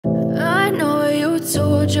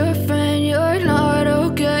told your friend you're not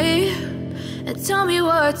okay, and tell me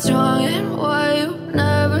what's wrong and why you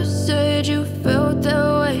never said you felt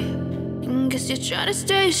that way. And guess you're trying to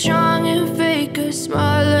stay strong and fake a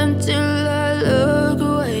smile until I look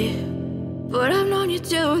away. But I've known you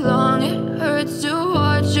too long, it hurts to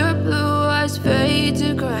watch your blue eyes fade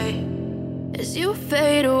to gray as you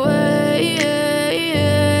fade away,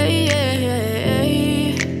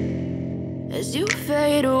 as you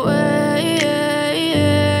fade away.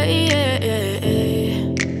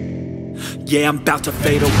 Yeah, I'm about to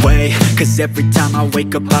fade away, cause every time I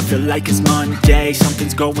wake up I feel like it's Monday.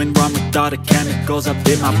 Something's going wrong with all the chemicals up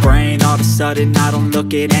in my brain. All of a sudden I don't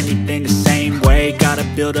look at anything the same way. Got a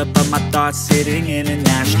buildup of my thoughts sitting in an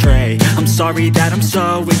ashtray. I'm sorry that I'm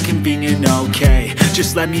so inconvenient, okay.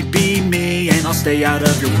 Just let me be me and I'll stay out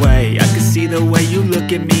of your way. I can see the way you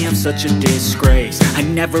look at me, I'm such a disgrace. I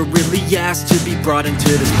never really asked to be brought into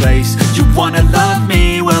this place. You wanna love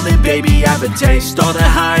me? Well then baby, have a taste. All the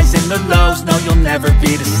highs and the lows, no, you'll never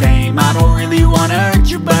be the same. I don't really wanna hurt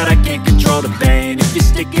you, but I can't control the pain. If you're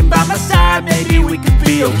sticking by my side, maybe we could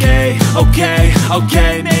be okay.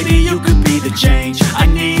 Okay, maybe you could be the change I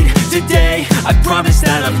need today. I promise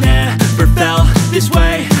that I've never felt this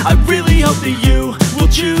way. I really hope that you will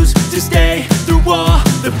choose to stay through all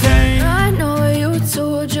the pain. I know you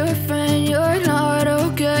told your friend you're not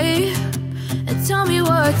okay, and tell me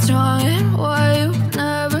what's wrong and why you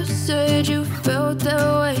never said you felt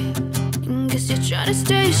that way. Guess you're trying to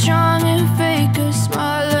stay strong and fake a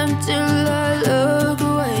smile until I look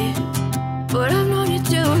away. But I've known you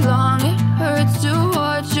too long, it hurts to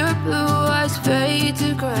watch your blue eyes fade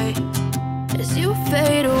to gray as you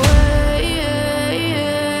fade away,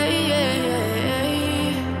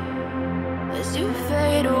 as you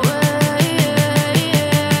fade away,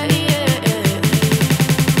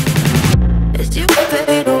 as you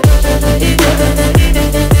fade away.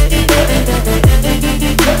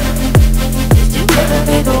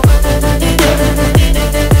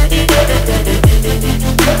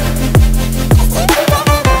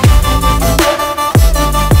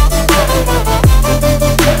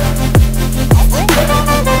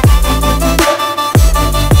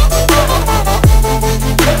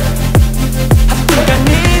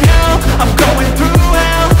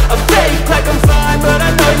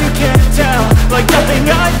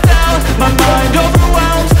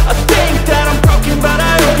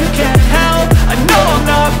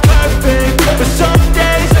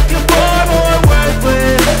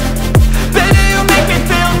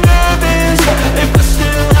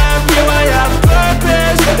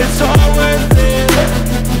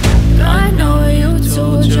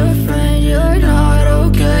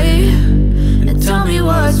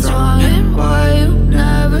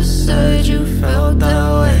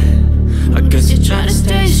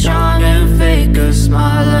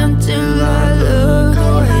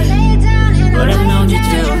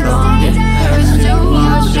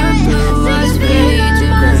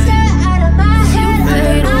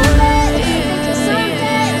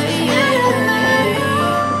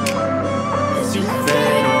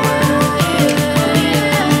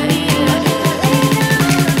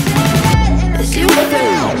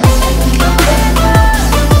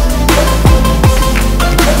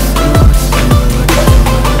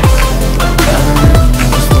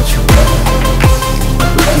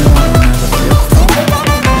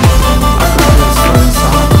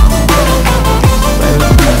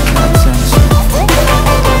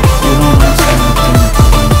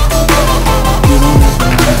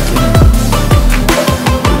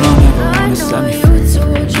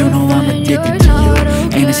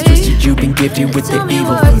 With the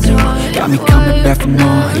evil voodoo, got me coming back for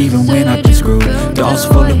more, even when I've been screwed. Dolls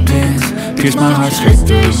full of pins, pierce my heart straight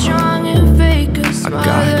through. I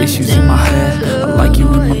got issues in my head, I like you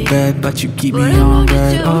in my bed, but you keep me on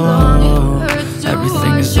red. Oh,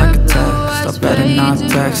 everything is like a test, I better not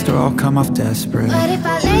text or I'll come off desperate. But if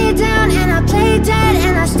I lay down and I play dead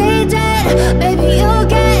and I stay dead, baby you'll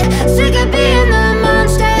get sick of being the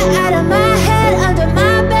monster out of my head, under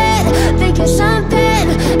my bed, thinking something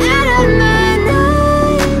out of my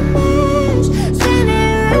nightmares,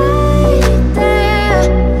 standing right there.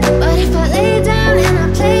 But if I lay down and I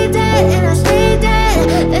play dead and I stay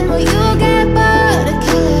dead, then will you get bored of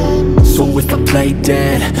killing? So if I play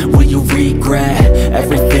dead, will you regret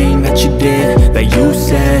everything that you did, that you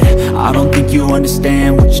said? I don't think you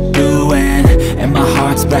understand what you're doing, and my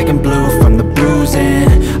heart's black and blue from the bruising.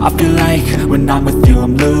 I feel like when I'm with you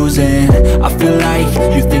I'm losing. I feel like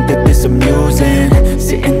you think that this amusing,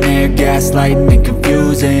 sitting there gaslighting and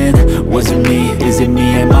confusing. Was it me? Is it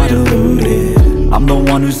me? Am I deluded? I'm the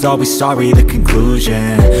one who's always sorry, the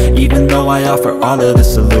conclusion. Even though I offer all of the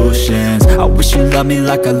solutions. I wish you loved me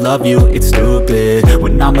like I love you, it's stupid.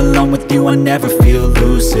 When I'm alone with you I never feel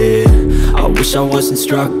lucid. I wish I wasn't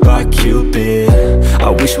struck by Cupid. I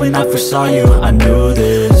wish when I first saw you I knew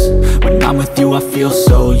this. When I'm with you I feel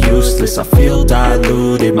so useless. I feel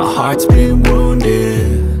diluted, my heart's been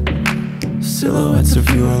wounded. Silhouettes of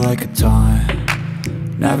you are like a taunt.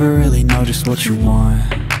 Never really know just what you want.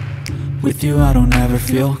 With you I don't ever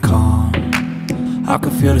feel calm. I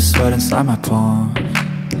can feel the sweat inside my palms.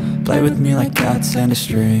 Play with me like cats and a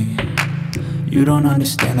string. You don't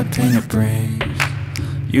understand the pain it brings.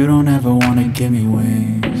 You don't ever wanna give me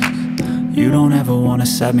wings. You don't ever wanna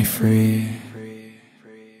set me free.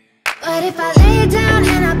 But if I lay down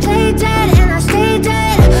and I play dead and I stay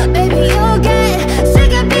dead, baby you'll get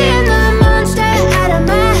sick of being the monster out of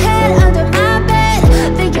my head, under my bed,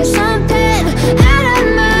 thinking something out of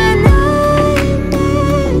my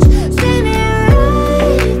nightmares. See me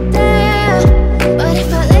right there. But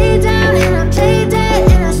if I lay down and I play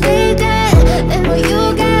dead and I stay dead, then will you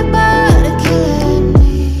get bored of killing me?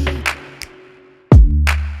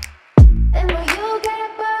 Then will you get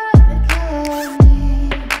bored of killing me?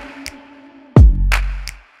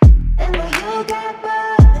 And will you get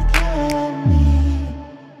bored of killing me?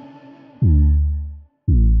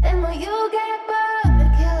 And will you get bored of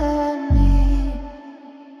killing me?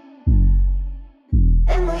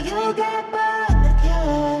 And will you get bored?